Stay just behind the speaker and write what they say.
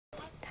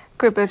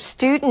group of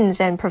students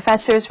and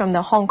professors from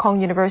the Hong Kong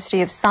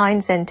University of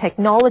Science and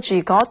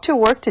Technology got to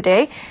work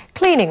today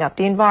cleaning up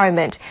the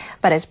environment.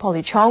 But as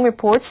Polly Chong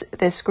reports,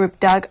 this group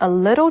dug a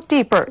little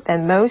deeper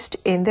than most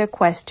in their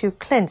quest to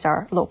cleanse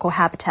our local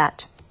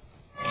habitat.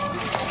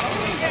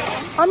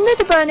 Under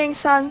the burning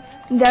sun,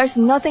 there's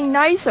nothing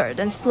nicer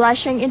than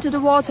splashing into the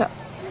water.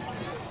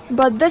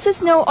 But this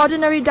is no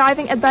ordinary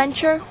diving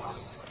adventure.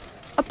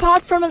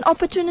 Apart from an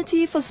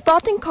opportunity for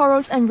spotting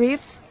corals and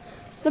reefs,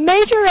 the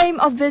major aim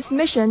of this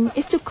mission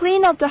is to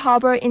clean up the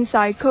harbor in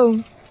Sai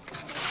Kung.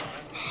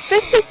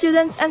 50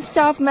 students and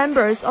staff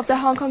members of the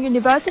Hong Kong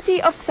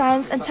University of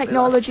Science and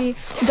Technology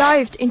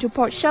dived into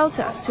Port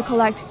Shelter to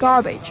collect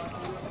garbage.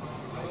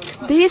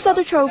 These are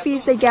the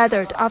trophies they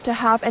gathered after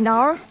half an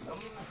hour: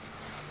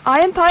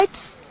 iron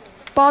pipes,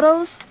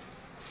 bottles,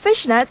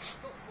 fish nets,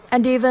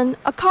 and even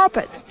a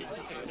carpet.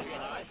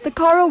 The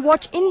Coral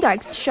Watch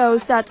Index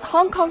shows that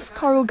Hong Kong's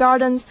coral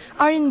gardens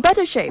are in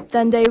better shape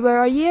than they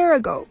were a year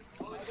ago.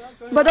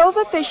 But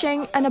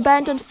overfishing and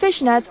abandoned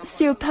fish nets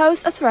still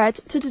pose a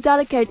threat to the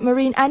delicate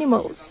marine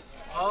animals.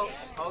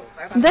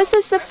 This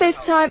is the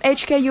 5th time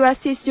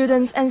HKUST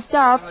students and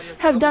staff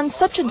have done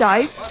such a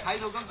dive.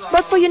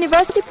 But for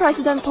University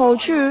President Paul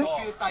Chu,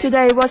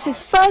 today was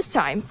his first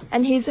time,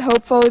 and he's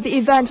hopeful the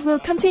event will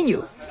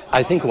continue.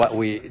 I think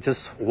we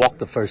just walked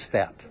the first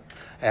step.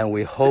 And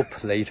we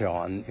hope later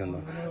on,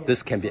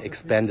 this can be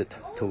expanded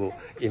to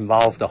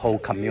involve the whole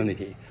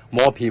community.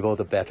 More people,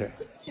 the better.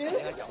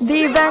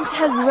 The event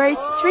has raised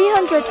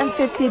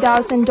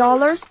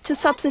 $350,000 to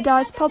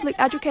subsidize public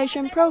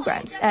education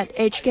programs at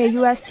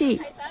HKUST.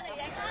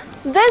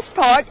 This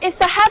part is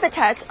the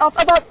habitat of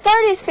about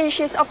 30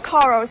 species of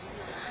corals,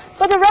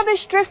 but the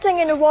rubbish drifting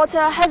in the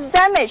water has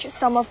damaged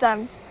some of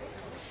them.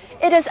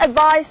 It is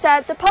advised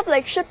that the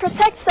public should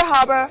protect the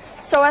harbor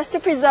so as to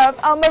preserve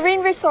our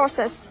marine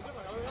resources.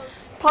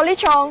 Polly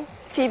Chong,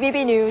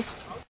 TVB News.